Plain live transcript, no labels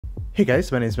Hey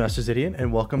guys, my name is Master Zidian,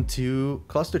 and welcome to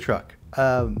Clustertruck.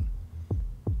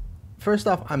 First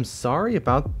off, I'm sorry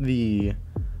about the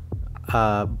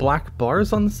black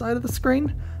bars on the side of the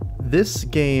screen. This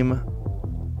game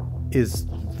is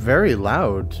very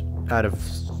loud out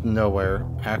of nowhere,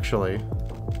 actually.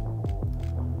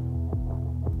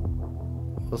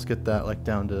 Let's get that like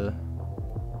down to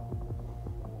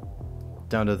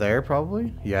there,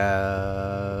 probably.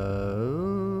 Yeah.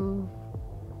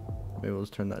 Maybe we'll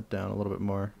just turn that down a little bit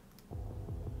more.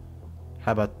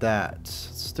 How about that?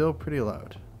 It's still pretty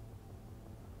loud.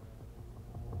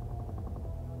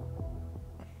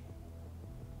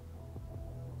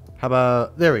 How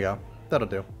about... there we go. That'll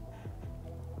do.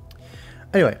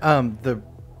 Anyway, the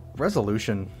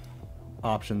resolution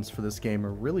options for this game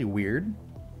are really weird.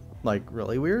 Like,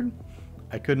 really weird.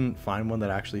 I couldn't find one that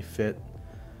actually fit,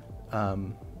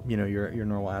 you know, your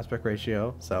normal aspect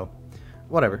ratio. So,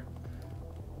 whatever.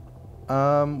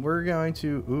 We're going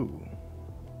to...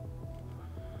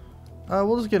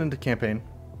 we'll just get into campaign.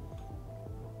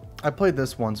 I played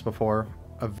this once before,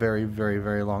 a very, very,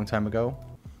 very long time ago.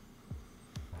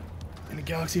 In a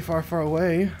galaxy far, far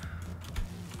away.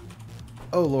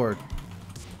 Oh, Lord.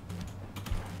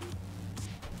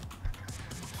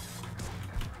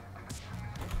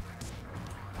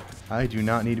 I do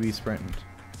not need to be sprinting.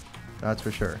 That's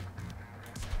for sure.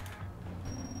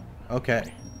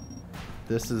 Okay.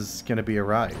 This is gonna be a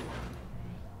ride.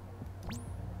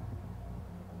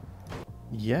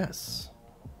 Yes.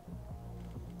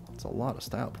 It's a lot of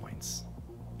style points.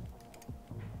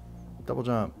 Double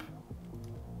jump.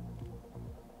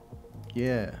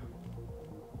 Yeah.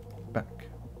 Back.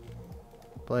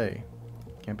 Play.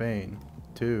 Campaign.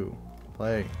 2.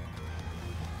 Play.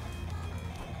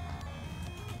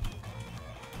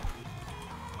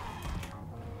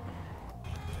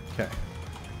 Okay.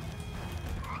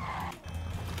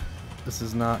 This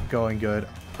is not going good.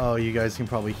 Oh, you guys can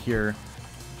probably hear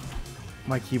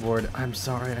my keyboard. I'm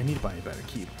sorry, I need to buy a better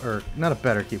keyboard. Or, not a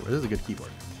better keyboard, this is a good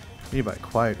keyboard. I need to buy a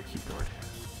quieter keyboard.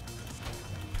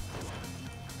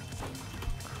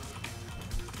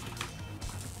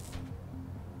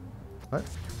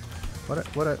 What?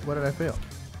 What did I fail?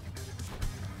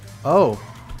 Oh,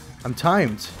 I'm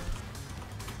timed.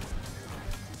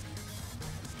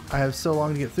 I have so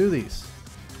long to get through these.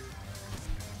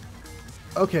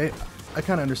 Okay, I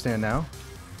kind of understand now.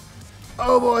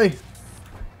 Oh boy!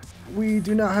 We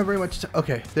do not have very much time.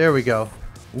 Okay, there we go.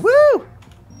 Woo!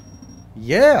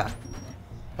 Yeah!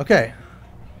 Okay.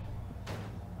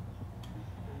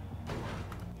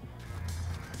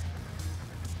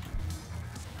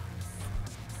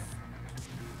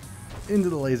 Into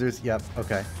the lasers. Yep,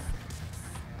 okay.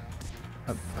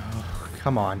 Oh,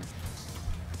 come on.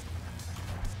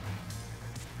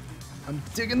 I'm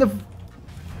digging the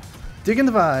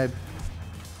vibe.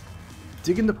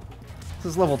 Digging the... This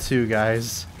is level 2,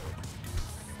 guys.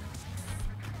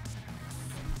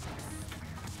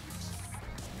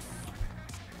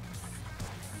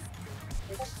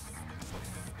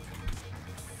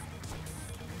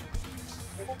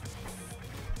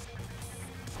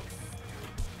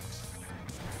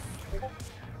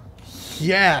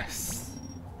 Yes!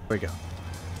 There we go.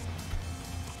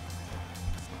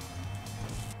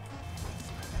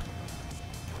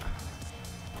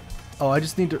 Oh, I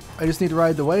just need to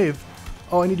ride the wave.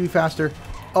 Oh, I need to be faster.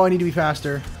 Oh, I need to be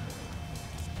faster.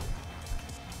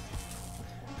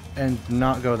 And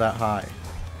not go that high.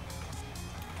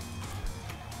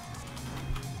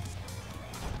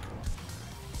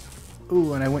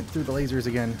 Ooh, and I went through the lasers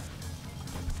again.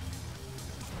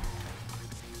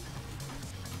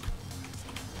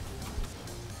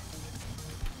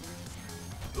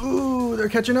 Ooh, they're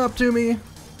catching up to me.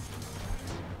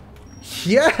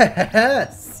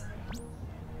 Yes!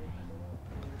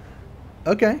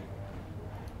 Okay.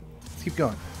 Let's keep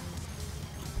going.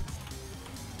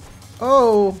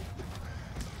 Oh!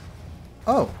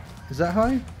 Oh, is that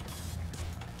high?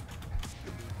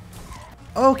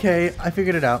 Okay, I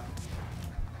figured it out.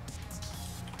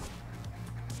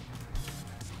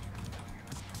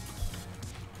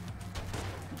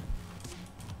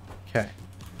 Okay.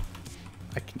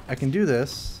 I can do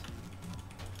this.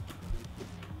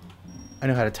 I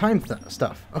know how to time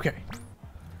stuff. Okay.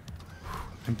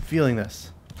 I'm feeling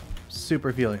this.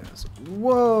 Super feeling this.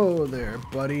 Whoa there,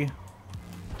 buddy.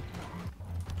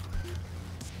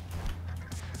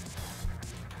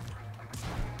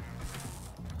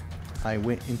 I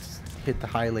went and hit the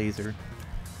high laser.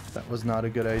 That was not a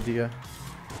good idea.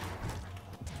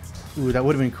 Ooh, that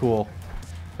would have been cool.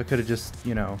 If I could have just,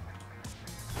 you know,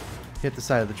 hit the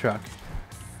side of the truck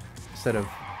instead of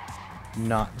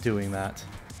not doing that.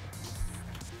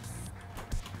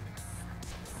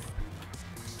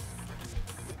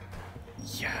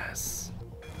 Yes.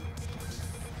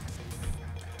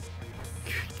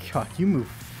 God, you move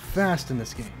fast in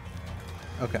this game.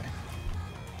 Okay.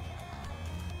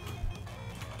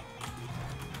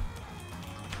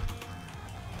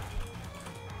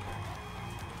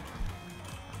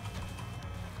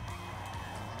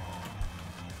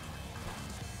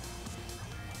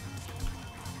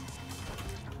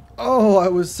 Oh, I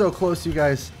was so close, you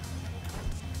guys.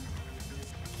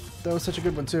 That was such a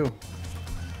good one, too.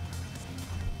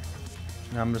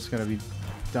 Now I'm just gonna be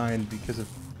dying because of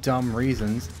dumb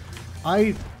reasons.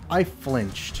 I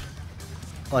flinched.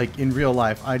 Like, in real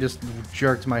life, I just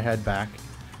jerked my head back.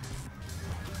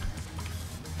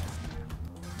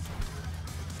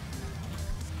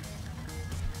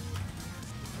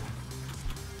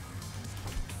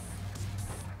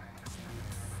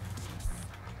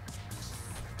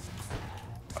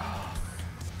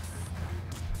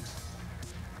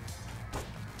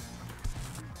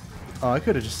 Oh, I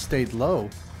could have just stayed low,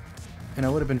 and I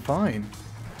would have been fine.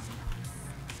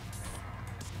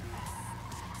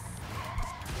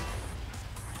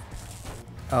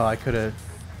 Oh, I could have...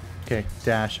 Okay,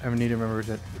 dash. I need to remember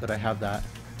that I have that.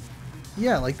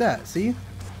 Yeah, like that. See?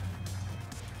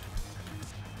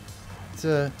 It's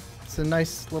a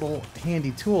nice little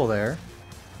handy tool there.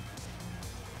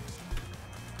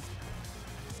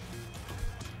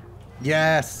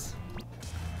 Yes!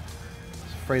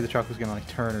 Afraid the truck was gonna like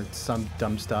turn or some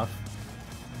dumb stuff.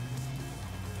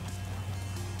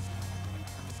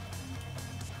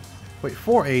 Wait,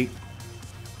 4-8.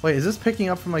 Wait, is this picking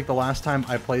up from like the last time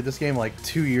I played this game like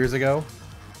 2 years ago?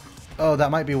 Oh, that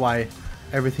might be why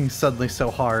everything's suddenly so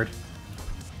hard.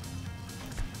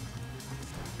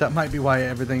 That might be why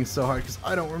everything's so hard, because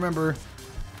I don't remember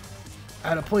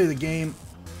how to play the game.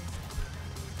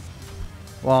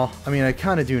 Well, I mean, I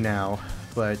kind of do now,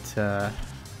 but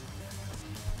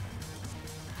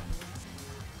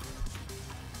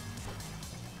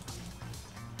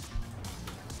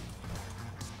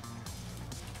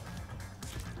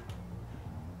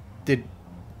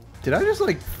Did I just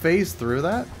like phase through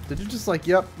that? Did you just like,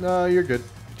 yep, no, you're good.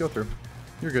 Go through.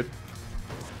 You're good.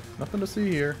 Nothing to see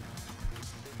here.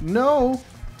 No!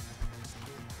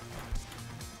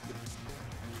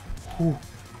 Whew.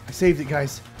 I saved it,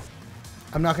 guys.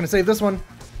 I'm not gonna save this one.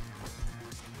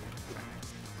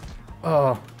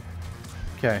 Oh.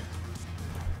 Okay.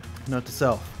 Note to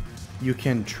self. You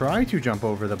can try to jump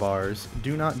over the bars.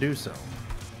 Do not do so.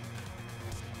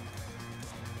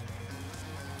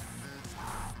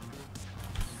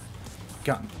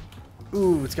 Got me.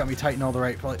 Ooh, it's got me tight in all the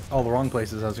wrong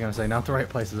places. I was gonna say, not the right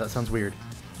places. That sounds weird.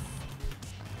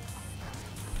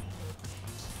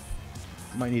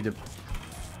 Might need to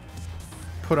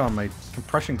put on my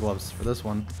compression gloves for this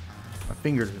one. My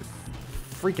fingers are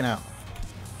freaking out.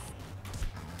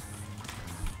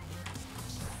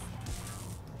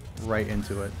 Right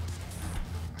into it.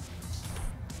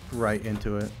 Right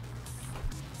into it.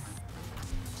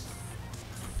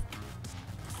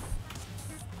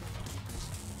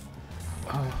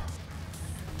 Oh.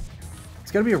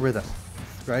 It's gotta be a rhythm,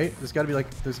 right? There's gotta be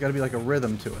like a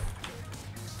rhythm to it.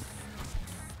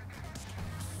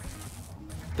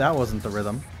 That wasn't the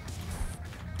rhythm.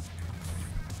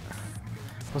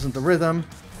 Wasn't the rhythm,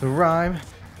 the rhyme.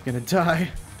 Gonna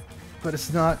die, but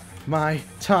it's not my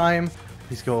time.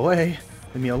 Please go away.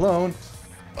 Leave me alone.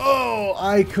 Oh,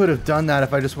 I could have done that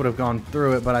if I just would have gone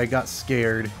through it, but I got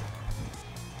scared.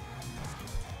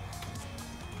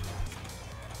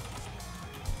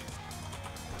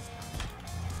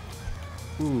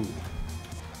 Ooh.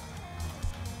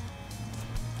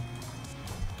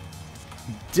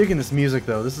 Digging this music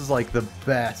though. This is like the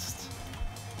best.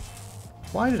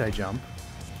 Why did I jump?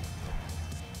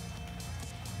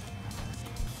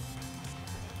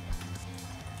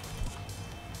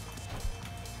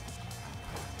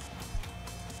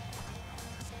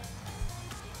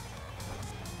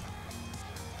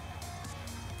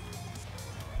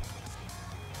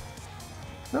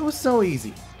 That was so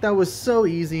easy. That was so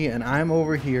easy, and I'm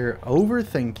over here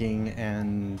overthinking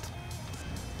and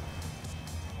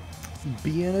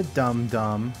being a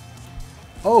dum-dum.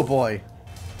 Oh boy.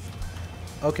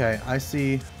 Okay, I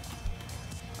see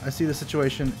the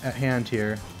situation at hand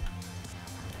here.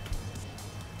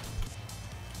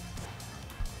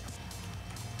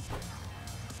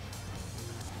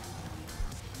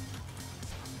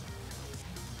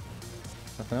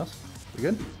 Nothing else? We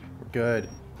good? We're good.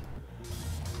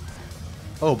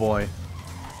 Oh boy.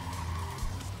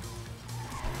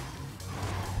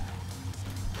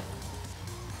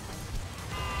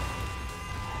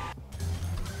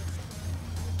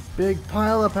 Big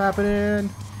pileup happening.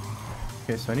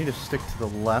 Okay, so I need to stick to the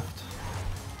left.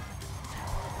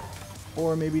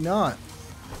 Or maybe not.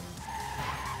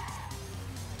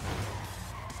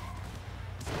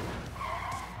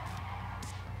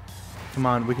 Come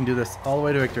on, we can do this all the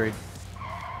way to victory.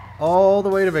 All the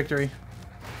way to victory.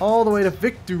 All the way to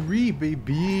victory,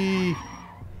 baby.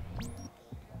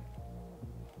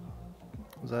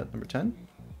 Was that number 10?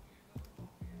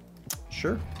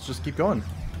 Sure, let's just keep going.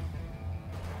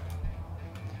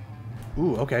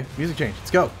 Ooh, okay. Music change.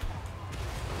 Let's go.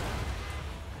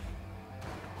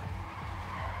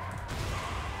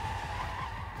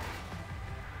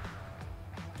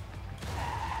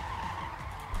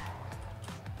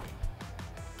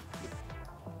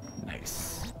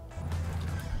 Nice.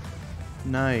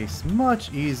 Nice.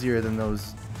 Much easier than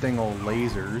those thing old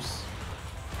lasers.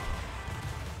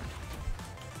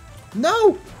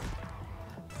 No!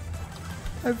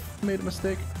 I've made a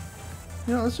mistake.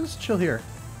 You know, let's just chill here.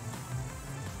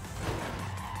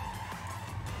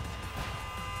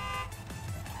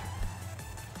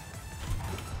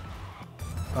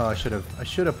 Oh, I should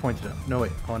have pointed it. No,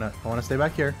 wait. I wanna stay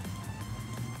back here.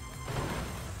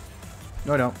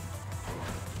 No, I don't.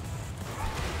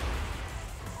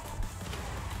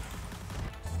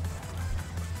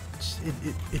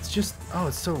 It's just, oh,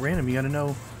 it's so random. You gotta know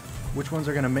which ones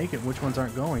are gonna make it and which ones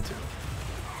aren't going to.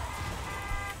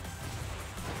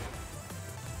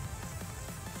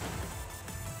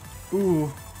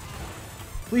 Ooh.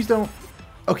 Please don't.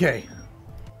 Okay.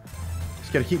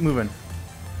 Just gotta keep moving.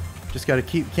 Just gotta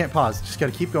keep, can't pause. Just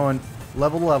gotta keep going.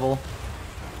 Level to level.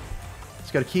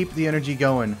 Just gotta keep the energy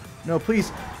going. No,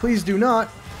 please, please do not.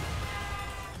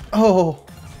 Oh.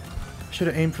 Should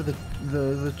have aimed for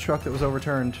the truck that was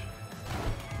overturned.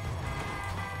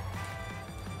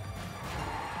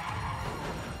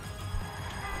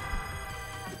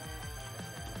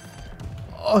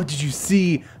 Oh, did you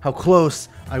see how close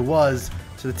I was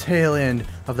to the tail end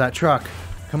of that truck?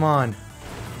 Come on.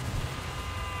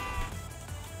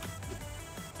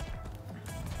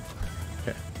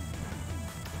 Okay.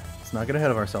 Let's not get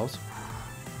ahead of ourselves.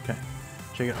 Okay.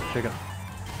 Shake it up, shake it up.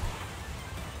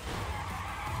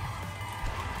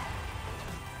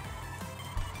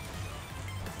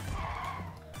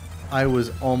 I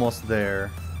was almost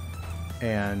there,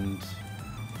 and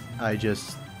I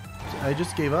just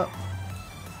gave up.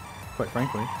 Quite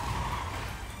frankly.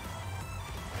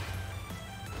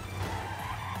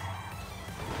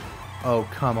 Oh,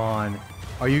 come on.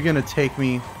 Are you gonna take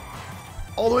me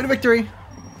all the way to victory?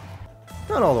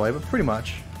 Not all the way, but pretty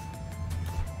much.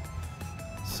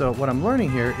 So what I'm learning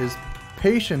here is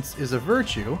patience is a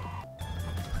virtue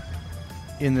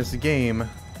in this game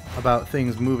about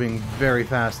things moving very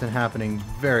fast and happening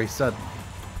very suddenly.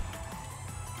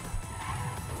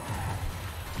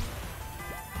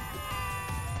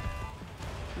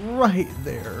 Right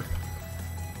there.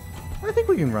 I think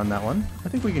we can run that one. I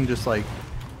think we can just like...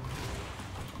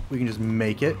 we can just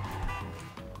make it.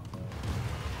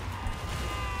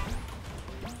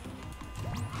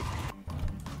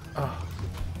 Oh.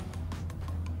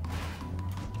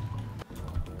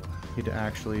 Need to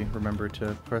actually remember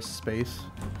to press space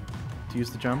to use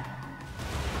the jump.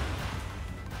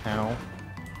 Ow.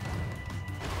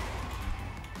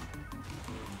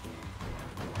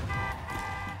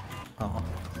 Oh.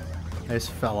 I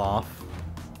just fell off.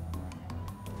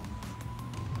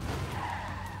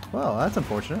 Well, that's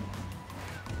unfortunate.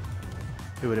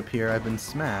 It would appear I've been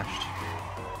smashed.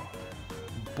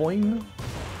 Boing.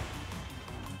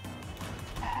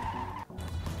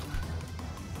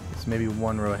 It's maybe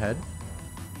one row ahead.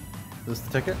 Is this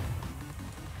the ticket?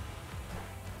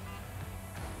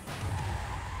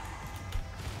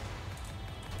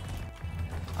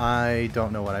 I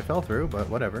don't know what I fell through, but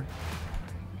whatever.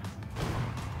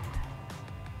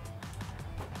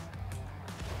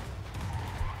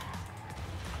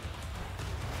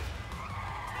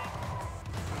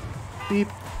 Beep.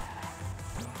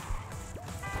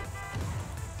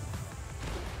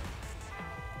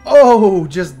 Oh,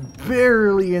 just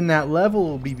barely in that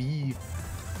level, BB.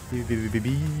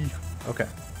 BB. Okay.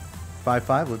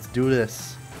 5-5, let's do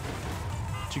this.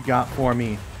 What you got for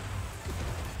me?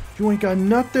 You ain't got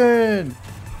nothing!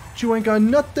 You ain't got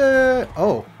nothing!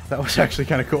 Oh, that was actually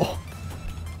kind of cool.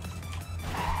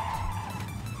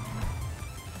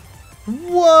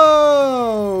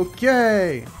 Whoa!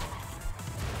 Okay.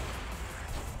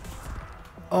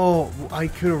 Oh, I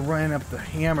could have ran up the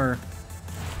hammer.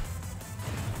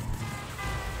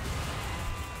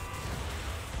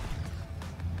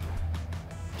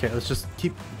 Okay, let's just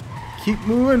keep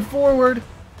moving forward.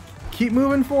 Keep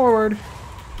moving forward.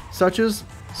 Such is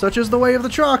the way of the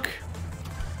truck.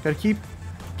 Gotta keep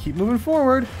moving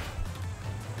forward.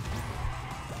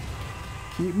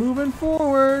 Keep moving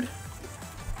forward.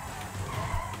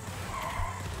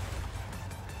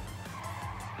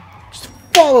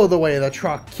 Go the way of the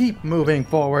truck. Keep moving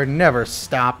forward. Never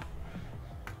stop.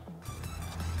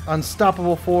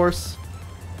 Unstoppable force.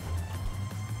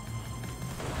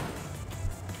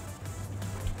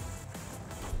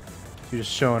 You're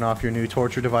just showing off your new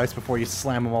torture device before you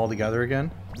slam them all together again?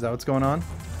 Is that what's going on?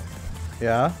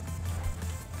 Yeah?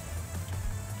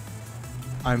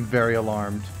 I'm very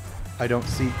alarmed. I don't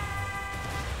see...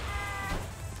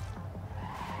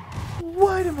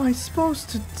 What am I supposed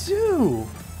to do?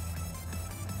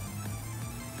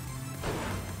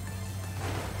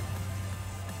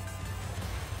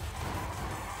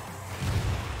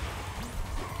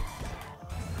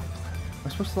 Am I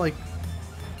supposed to, like...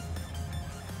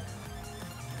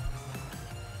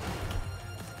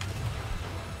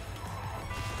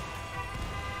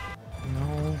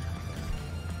 No.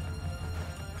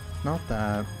 Not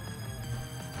that.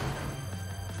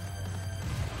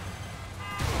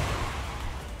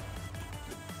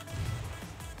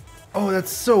 Oh,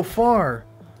 that's so far!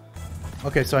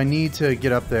 Okay, so I need to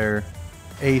get up there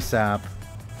ASAP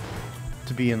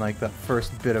to be in, like, that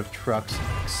first bit of trucks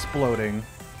exploding.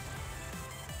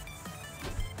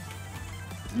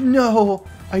 No!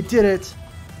 I did it!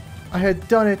 I had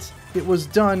done it! It was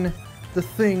done! The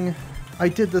thing! I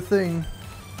did the thing!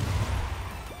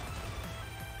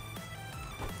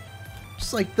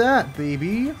 Just like that,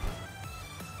 baby!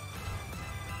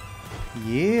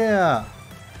 Yeah!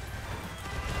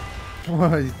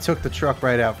 He took the truck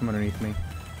right out from underneath me.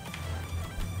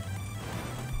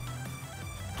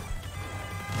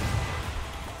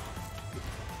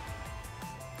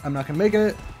 I'm not gonna make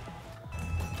it!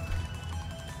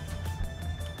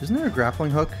 Isn't there a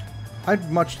grappling hook?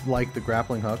 I'd much like the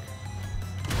grappling hook.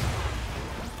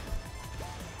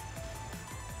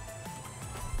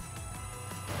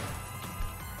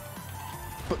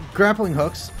 But grappling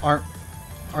hooks are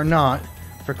not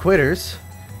for quitters.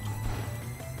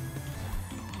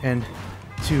 And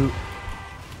to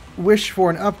wish for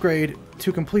an upgrade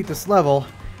to complete this level,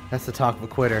 that's the talk of a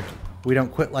quitter. We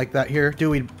don't quit like that here, do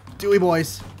we? Do we,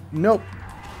 boys? Nope.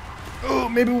 Oh,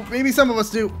 maybe some of us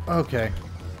do. Okay.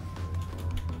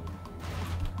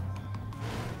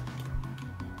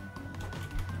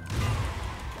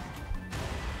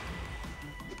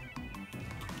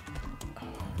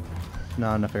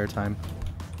 Not enough airtime.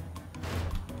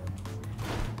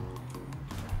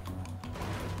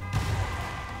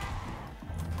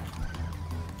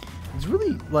 It's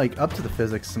really, like, up to the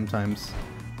physics sometimes.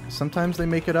 Sometimes they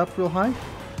make it up real high,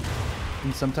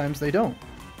 and sometimes they don't.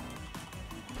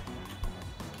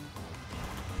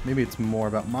 Maybe it's more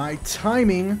about my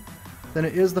timing than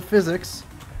it is the physics,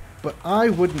 but I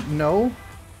wouldn't know.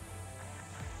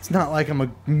 It's not like I'm a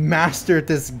master at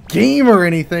this game or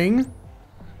anything.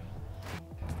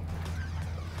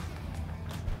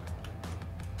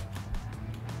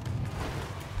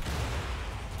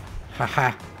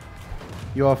 Haha.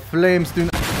 Your flames do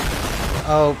not...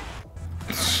 Oh.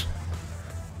 I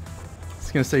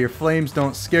was gonna say your flames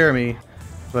don't scare me,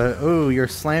 but ooh, your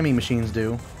slamming machines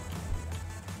do.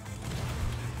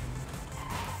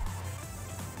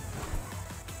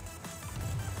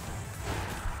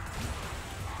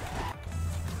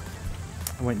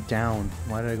 I went down.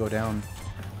 Why did I go down?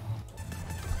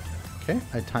 Okay,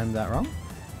 I timed that wrong.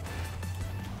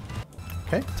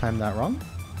 Okay, timed that wrong.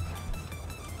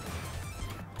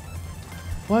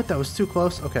 What? That was too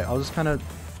close? Okay, I'll just kind of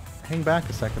hang back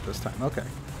a second this time. Okay.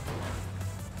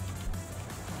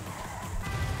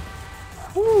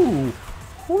 Woo!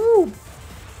 Woo!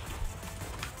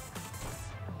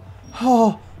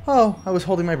 Oh, I was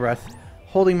holding my breath.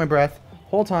 Holding my breath.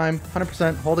 Whole time.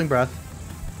 100% holding breath.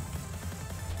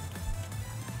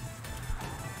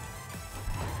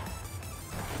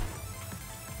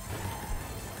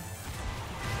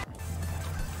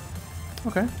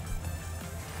 Okay.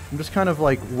 I'm just kind of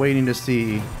like waiting to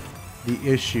see the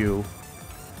issue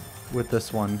with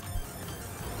this one.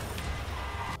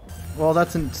 Well,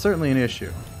 that's certainly an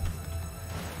issue.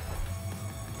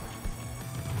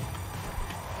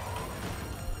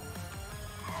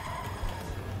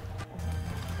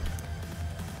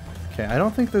 Okay, I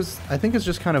don't think there's... I think it's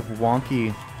just kind of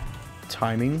wonky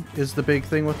timing is the big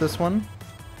thing with this one.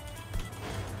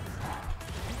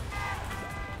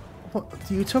 What?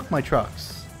 You took my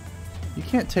trucks. You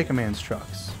can't take a man's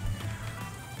trucks.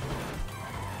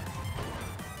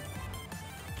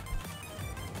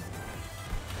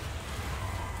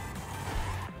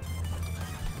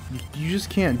 You just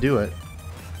can't do it.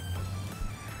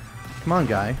 Come on,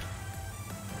 guy.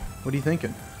 What are you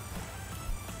thinking?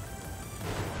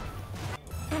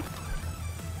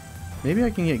 Maybe I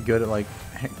can get good at, like,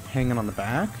 hanging on the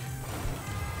back?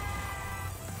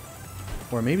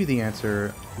 Or maybe the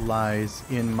answer lies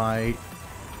in my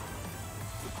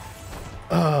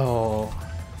Oh,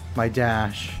 my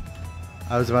dash.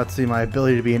 I was about to see my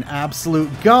ability to be an absolute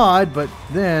god, but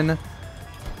then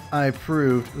I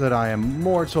proved that I am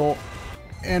mortal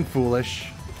and foolish.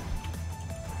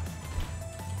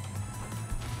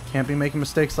 Can't be making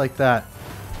mistakes like that.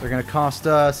 They're gonna cost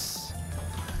us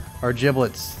our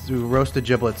giblets, roasted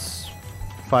giblets,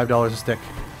 $5 a stick.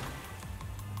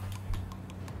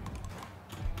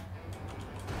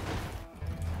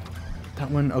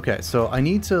 That one, okay, so I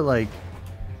need to like,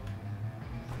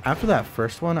 after that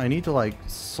first one, I need to like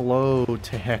slow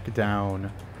to heck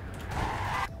down.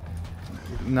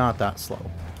 Not that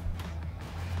slow.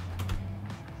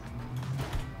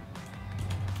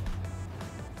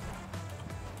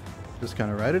 Just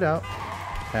kind of write it out.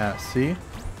 See?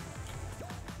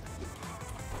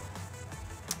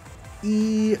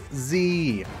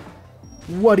 Easy.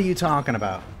 What are you talking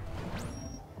about?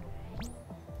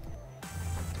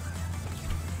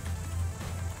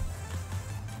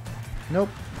 Nope.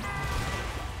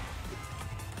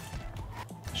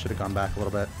 Should have gone back a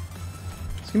little bit.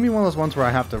 It's gonna be one of those ones where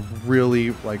I have to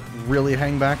really, like, really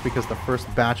hang back because the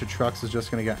first batch of trucks is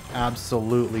just gonna get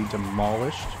absolutely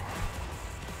demolished.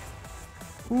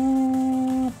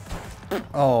 Ooh.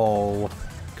 Oh,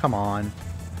 come on.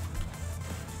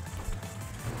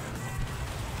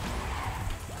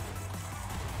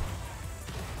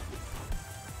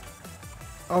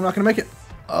 Oh, I'm not gonna make it.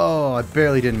 Oh, I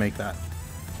barely didn't make that.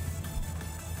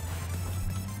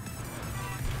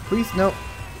 Please, no.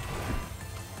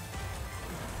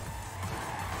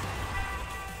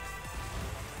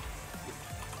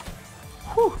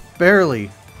 Whew, barely.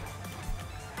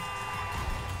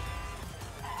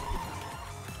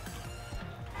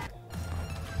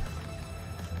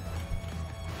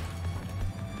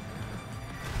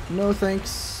 No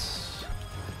thanks.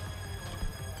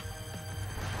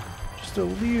 Just a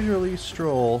leisurely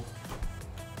stroll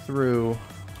through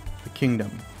the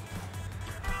kingdom.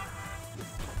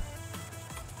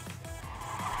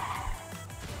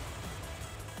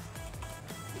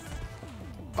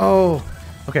 Oh,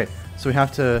 okay. So we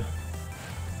have to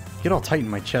get all tight in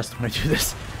my chest when I do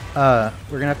this. We're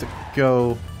gonna have to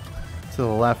go to the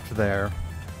left there.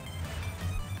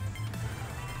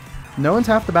 No one's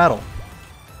half the battle.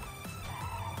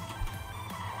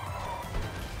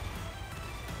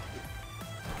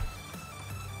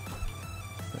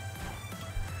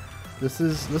 This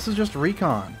is just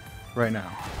recon right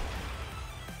now.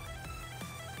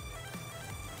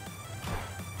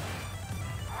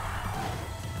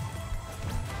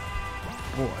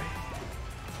 Boy.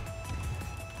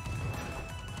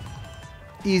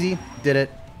 Easy. Did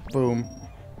it. Boom.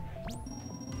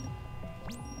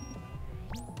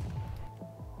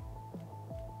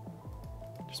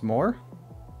 Just more?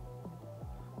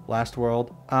 Last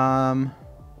world. Come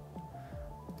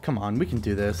on, we can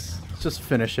do this. Let's just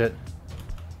finish it.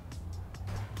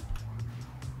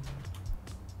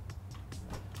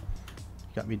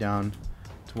 Got me down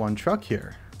to one truck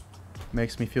here.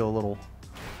 Makes me feel a little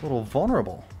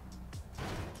vulnerable.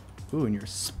 Ooh, and you're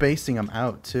spacing them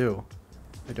out too.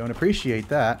 I don't appreciate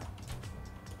that.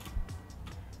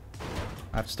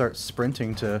 I have to start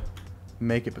sprinting to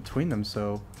make it between them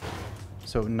so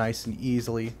nice and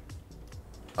easily.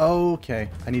 Okay,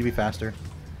 I need to be faster.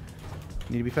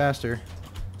 I need to be faster.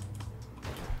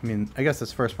 I mean, I guess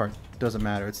this first part doesn't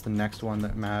matter. It's the next one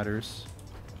that matters.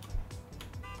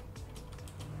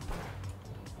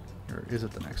 Or is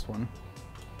it the next one?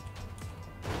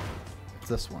 It's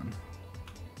this one.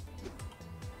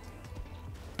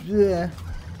 Yeah.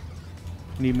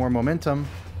 Need more momentum.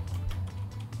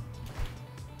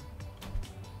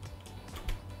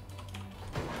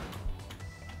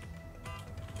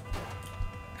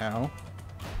 Ow.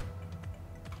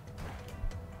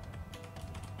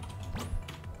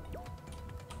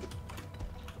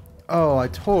 Oh, I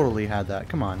totally had that.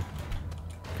 Come on.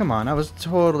 Come on, I was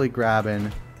totally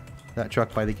grabbing that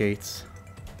truck by the gates.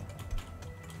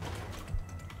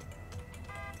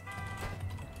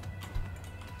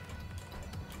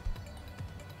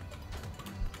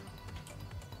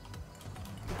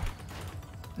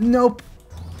 Nope.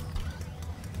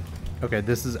 Okay,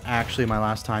 this is actually my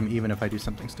last time, even if I do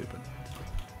something stupid.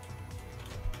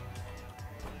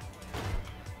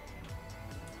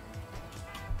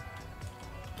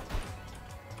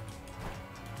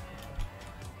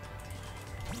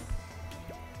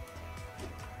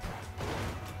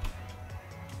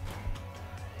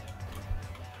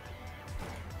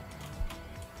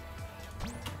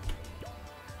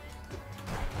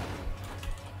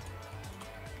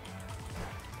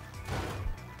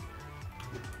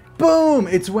 Boom!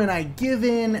 It's when I give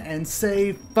in and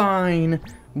say, fine,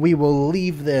 we will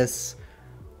leave this.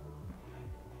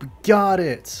 Got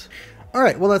it. All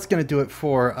right, well, that's going to do it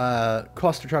for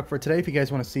Clustertruck for today. If you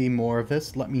guys want to see more of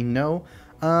this, let me know.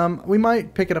 We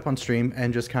might pick it up on stream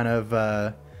and just kind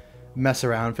of mess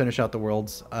around, finish out the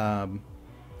worlds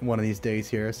one of these days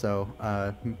here. So,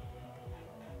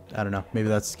 I don't know. Maybe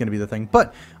that's going to be the thing.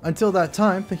 But until that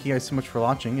time, thank you guys so much for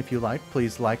watching. If you like,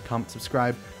 please like, comment,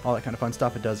 subscribe, all that kind of fun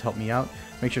stuff. It does help me out.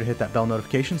 Make sure to hit that bell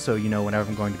notification so you know whenever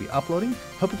I'm going to be uploading.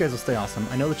 Hope you guys will stay awesome.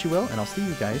 I know that you will, and I'll see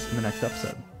you guys in the next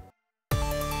episode.